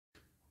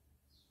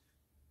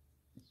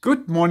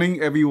Good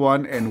morning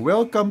everyone and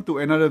welcome to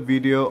another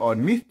video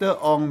on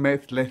Mr. Ong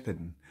Maths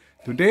Lesson.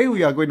 Today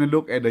we are going to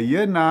look at the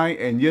Year 9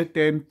 and Year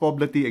 10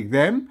 probability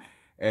exam,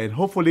 and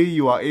hopefully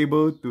you are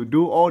able to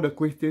do all the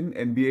questions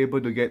and be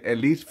able to get at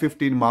least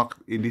 15 marks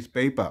in this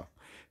paper.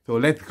 So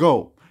let's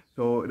go.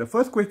 So the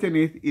first question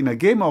is, in a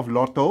game of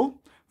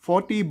Lotto,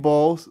 40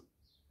 balls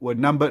were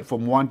numbered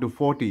from 1 to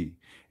 40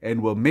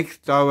 and were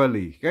mixed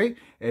thoroughly, okay?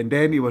 And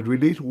then it was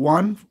released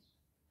one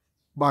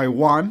by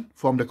one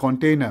from the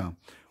container.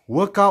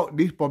 Work out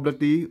this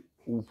probability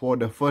for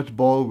the first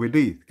ball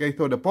release. Okay,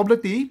 so the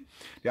probability,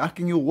 they're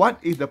asking you what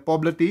is the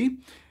probability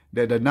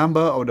that the number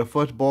of the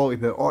first ball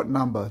is an odd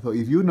number. So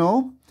if you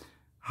know,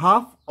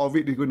 half of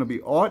it is going to be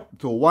odd.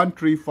 So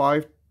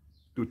 135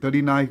 to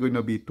 39 is going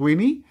to be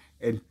 20.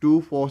 And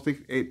 2, 4,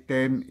 6, 8,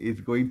 10 is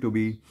going to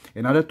be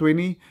another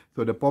 20.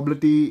 So the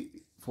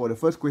probability for the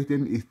first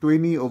question is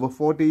 20 over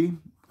 40,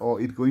 or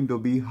it's going to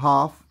be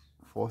half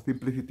for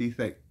simplicity's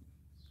sake.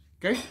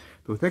 Okay,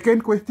 so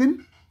second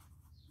question.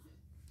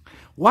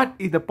 What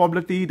is the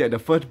probability that the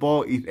first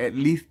ball is at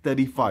least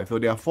 35? So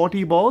there are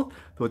 40 balls.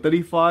 So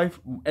 35,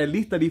 at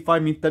least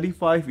 35 means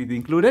 35 is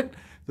included.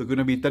 So it's going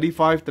to be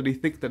 35,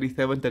 36,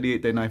 37,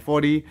 38, 39,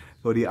 40.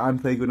 So the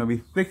answer is going to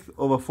be 6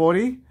 over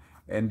 40.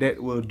 And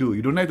that will do.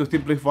 You don't have to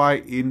simplify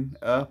in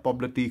a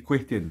probability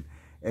question.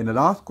 And the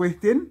last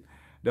question,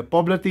 the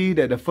probability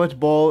that the first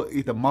ball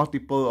is a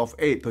multiple of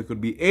 8. So it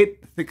could be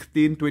 8,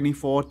 16,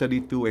 24,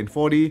 32, and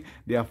 40.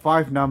 There are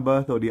 5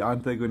 numbers. So the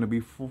answer is going to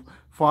be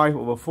 5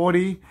 over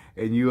 40.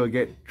 And you will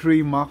get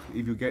 3 marks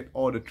if you get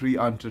all the 3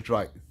 answers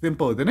right.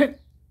 Simple, isn't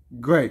it?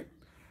 Great.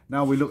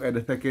 Now we look at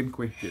the second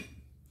question.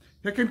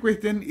 Second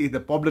question is the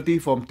probability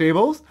from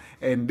tables.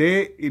 And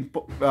they, in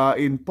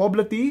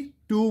probability,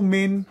 2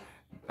 main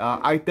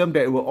items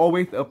that will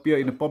always appear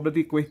in the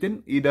probability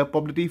question. Either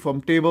probability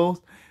from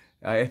tables,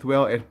 as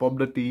well as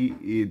probability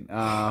in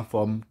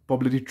from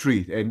probability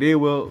trees, and they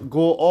will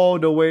go all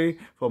the way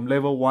from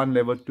level 1,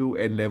 level 2,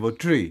 and level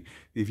 3.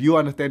 If you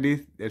understand this,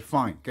 that's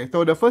fine. Okay,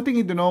 so the first thing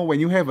you need to know, when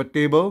you have a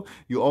table,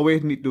 you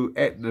always need to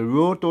add the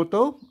row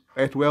total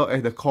as well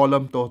as the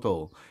column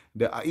total.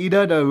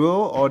 Either the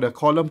row or the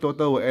column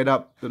total will add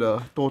up to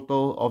the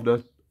total of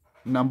the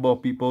number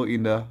of people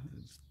in the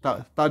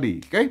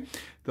study. Okay,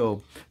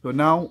 so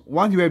now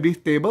once you have this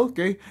table,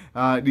 okay,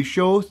 this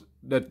shows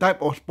the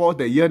type of sports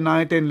that year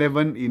 9, 10,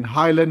 11 in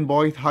Highland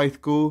Boys High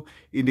School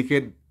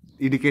indicated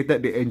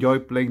they enjoy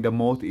playing the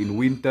most in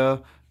winter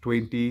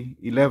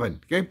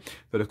 2011. Okay,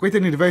 so the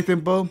question is very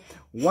simple.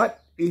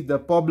 What is the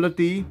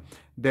probability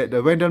that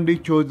the randomly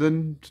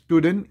chosen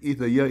student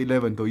is a year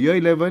 11? So year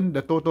 11,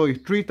 the total is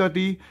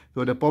 330.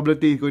 So the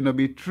probability is going to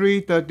be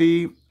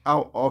 330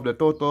 out of the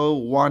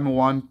total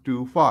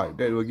 1125.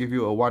 That will give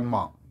you a 1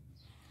 mark.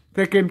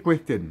 Second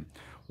question.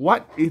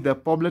 What is the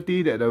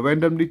probability that the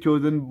randomly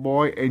chosen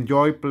boy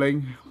enjoy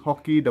playing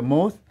hockey the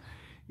most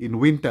in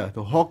winter?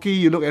 So hockey,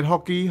 you look at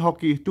hockey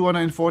is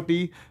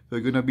 240. So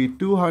it's going to be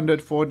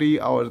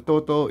 240 out of the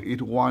total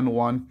is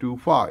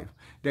 1125.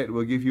 That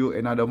will give you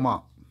another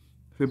mark.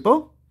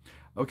 Simple?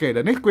 Okay,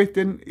 the next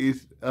question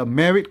is a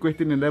merit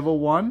question in level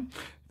 1.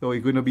 So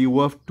it's going to be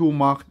worth 2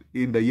 marks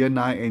in the year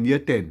 9 and year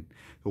 10.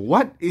 So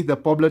what is the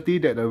probability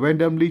that the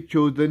randomly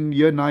chosen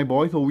year 9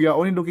 boys, so we are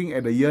only looking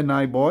at the year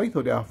 9 boys,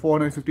 so there are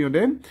 450 of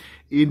them,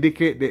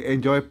 indicate they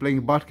enjoy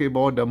playing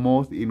basketball the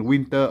most in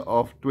winter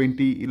of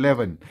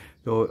 2011.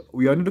 So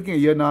we are only looking at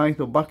year 9,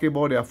 so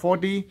basketball there are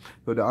 40,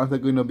 so the answer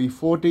is going to be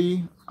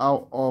 40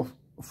 out of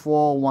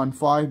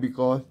 415,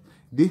 because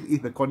this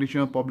is the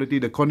conditional probability.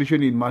 The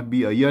condition, it must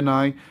be a year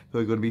 9, so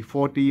it's going to be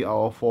 40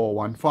 out of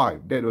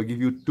 415. That will give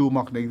you 2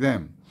 marks in the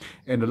exam.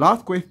 And the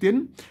last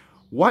question,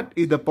 what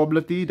is the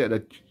probability that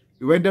a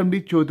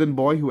randomly chosen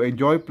boy who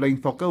enjoy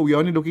playing soccer, we are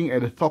only looking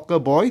at the soccer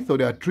boys, so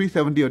there are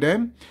 370 of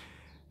them,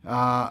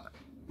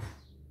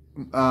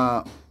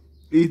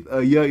 is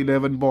a year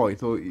 11 boy.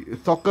 So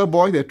soccer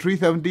boys, there are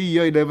 370,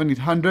 year 11 is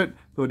 100,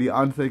 so the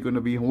answer is going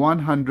to be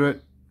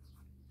 100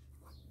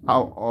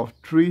 out of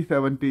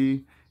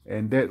 370,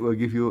 and that will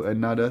give you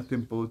another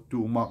simple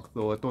 2 marks,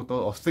 so a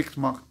total of 6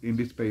 marks in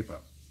this paper.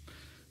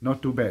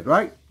 Not too bad,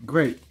 right?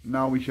 Great.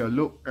 Now we shall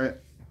look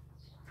at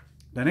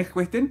the next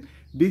question.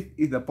 This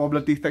is the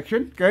probability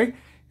section. Okay,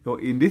 so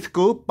in this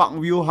school,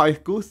 Parkview High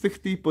School,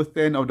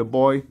 60% of the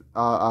boys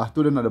are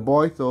students are the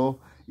boys. So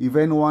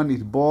event 1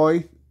 is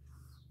boys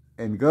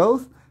and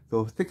girls.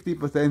 So 60%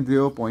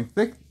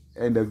 0.6,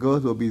 and the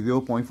girls will be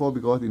 0.4,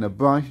 because in a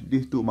branch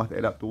these two must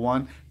add up to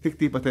 1.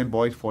 60%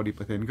 boys,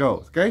 40%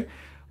 girls. Okay,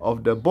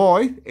 of the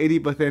boys,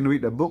 80%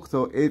 read the book.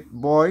 So 8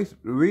 boys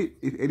read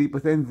is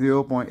 80%,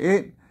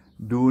 0.8.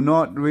 Do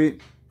not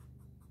read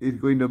is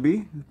going to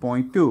be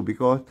 0.2,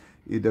 because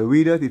if the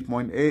readers is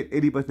 0.8,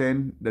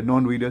 80%, the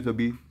non-readers will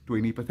be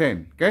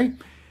 20%. Okay,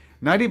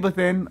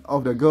 90%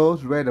 of the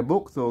girls read the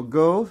book. So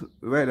girls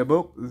read the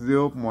book,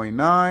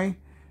 0.9,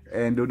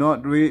 and did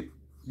not read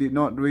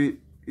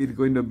is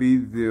going to be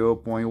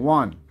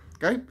 0.1.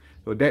 Okay,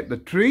 so that's the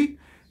 3.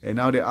 And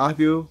now they ask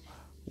you,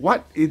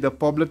 what is the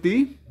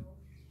probability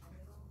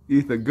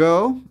is the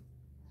girl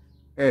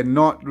and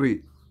not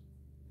read?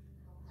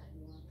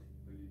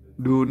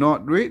 do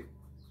not read.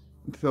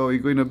 So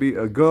it's going to be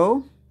a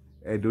girl,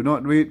 and do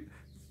not read,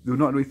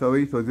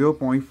 sorry. So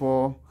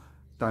 0.4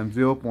 times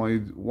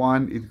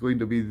 0.1 is going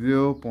to be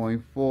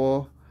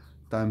 0.4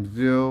 times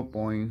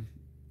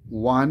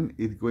 0.1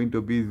 is going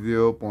to be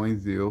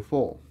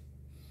 0.04.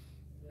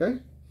 Okay,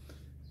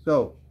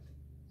 so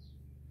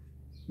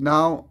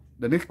now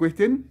the next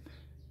question.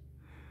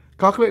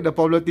 Calculate the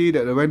probability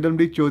that a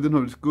randomly chosen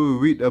from the school will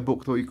read a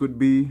book. So it could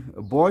be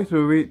a boy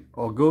to read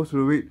or girls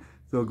to read.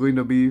 So going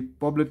to be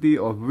probability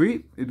of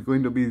read is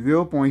going to be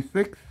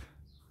 0.6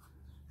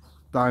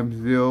 times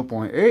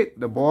 0.8,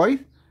 the boys,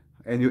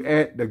 and you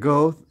add the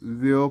girls,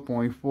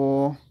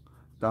 0.4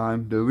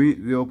 times the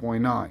read,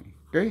 0.9.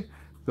 Okay,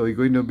 so it's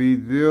going to be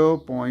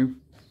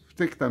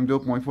 0.6 times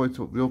 0.4 is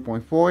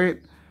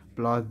 0.48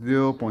 plus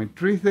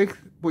 0.36.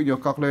 Put your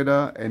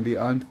calculator and the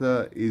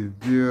answer is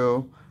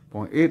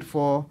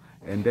 0.84,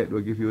 and that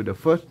will give you the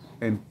first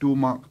and 2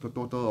 marks, a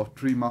total of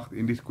 3 marks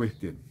in this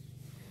question.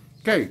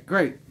 Okay,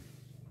 great.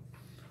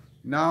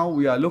 Now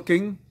we are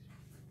looking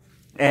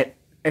at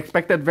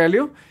expected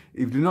value. If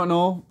you do not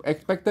know,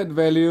 expected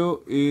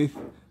value is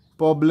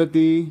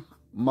probability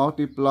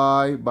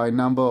multiplied by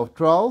number of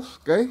trials.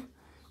 Okay,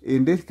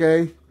 in this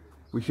case,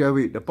 we shall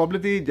read the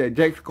probability that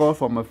Jack scores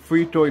from a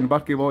free throw in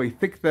basketball is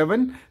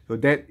 6-7. So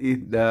that is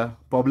the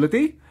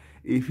probability.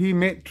 If he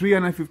made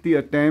 350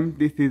 attempts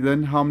this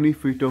season, how many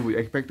free throws we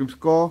expect to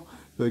score?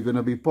 So it's going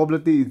to be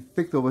probability is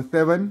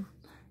 6/7,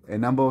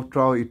 and number of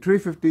trials is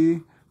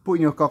 350. Put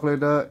in your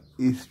calculator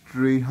is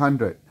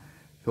 300.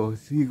 So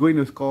he's going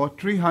to score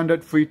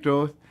 300 free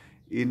throws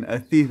in a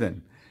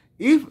season.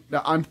 If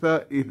the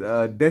answer is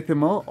a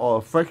decimal or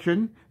a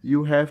fraction,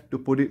 you have to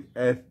put it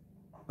as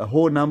a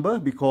whole number,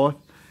 because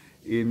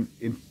in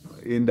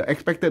the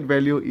expected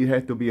value, it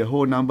has to be a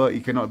whole number.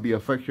 It cannot be a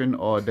fraction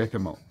or a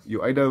decimal.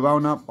 You either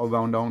round up or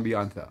round down the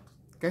answer.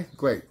 Okay,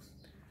 great.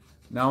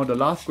 Now the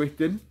last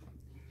question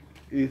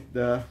is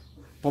the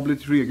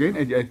probability tree again.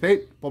 As I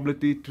said,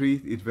 probability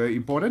tree is very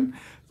important.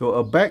 So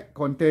a bag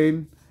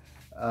contains,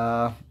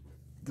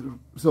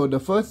 so the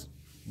first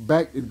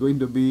bag is going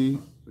to be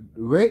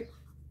red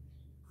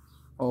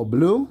or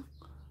blue.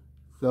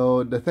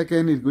 So the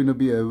second is going to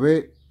be a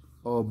red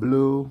or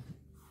blue,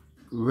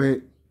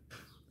 red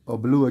or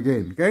blue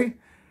again. Okay,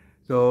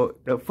 so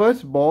the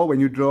first ball, when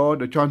you draw,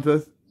 the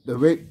chances, the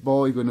red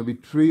ball is going to be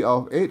 3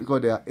 out of 8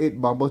 because there are 8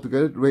 bubbles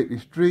together. Red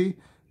is 3,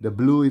 the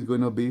blue is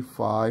going to be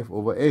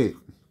 5/8.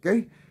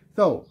 Okay,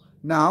 so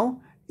now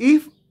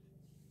if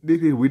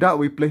this is without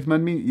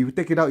replacement, means you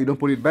take it out, you don't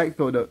put it back.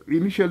 So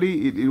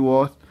initially it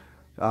was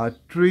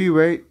 3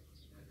 red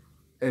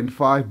and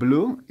 5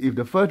 blue. If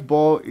the first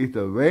ball is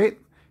a red,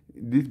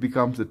 this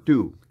becomes a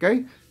 2.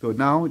 Okay, so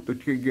now to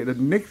get the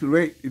next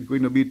red, it's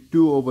going to be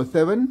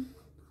 2/7,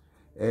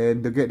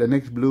 and to get the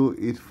next blue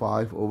is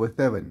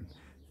 5/7.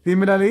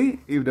 Similarly,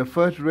 if the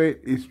first red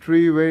is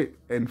 3 red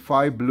and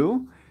 5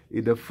 blue,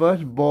 if the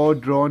first ball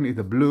drawn is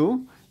a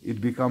blue, it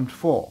becomes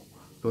 4.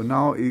 So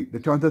now the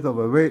chances of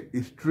a red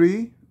is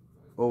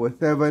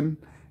 3/7,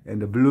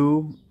 and the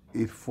blue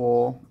is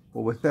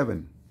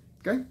 4/7.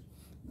 Okay,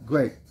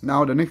 great.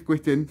 Now the next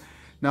question.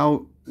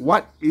 Now,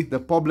 what is the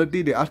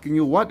probability? They're asking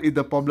you what is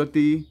the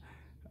probability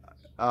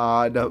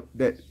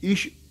that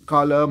each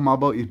color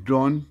marble is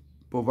drawn,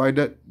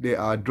 provided they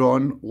are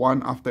drawn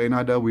one after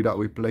another without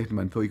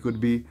replacement. So it could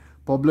be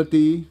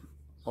probability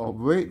of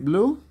red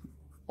blue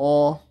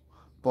or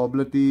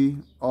probability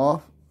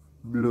of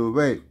blue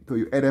red. So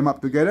you add them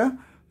up together.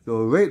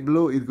 So red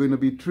blue is going to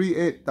be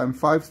 38 times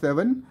 5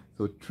 7.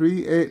 So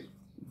 38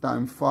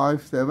 times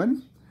 5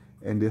 7,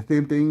 and the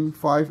same thing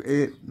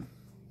 58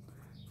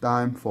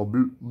 times for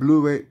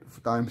blue red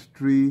times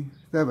 3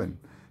 7.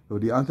 So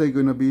the answer is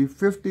going to be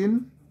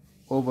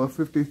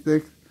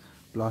 15/56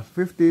 plus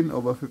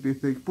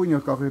 15/56. Put in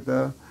your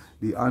calculator.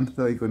 The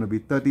answer is going to be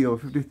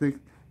 30/56,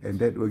 and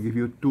that will give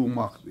you 2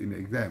 marks in the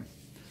exam.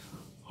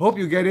 Hope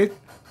you get it.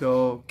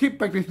 So keep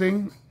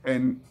practicing,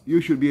 and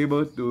you should be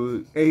able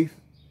to ace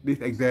this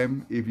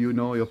exam if you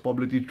know your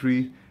probability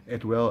tree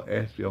as well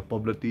as your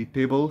probability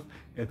tables,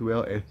 as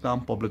well as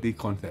some probability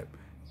concept.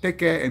 Take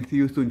care and see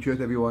you soon.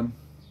 Cheers, everyone.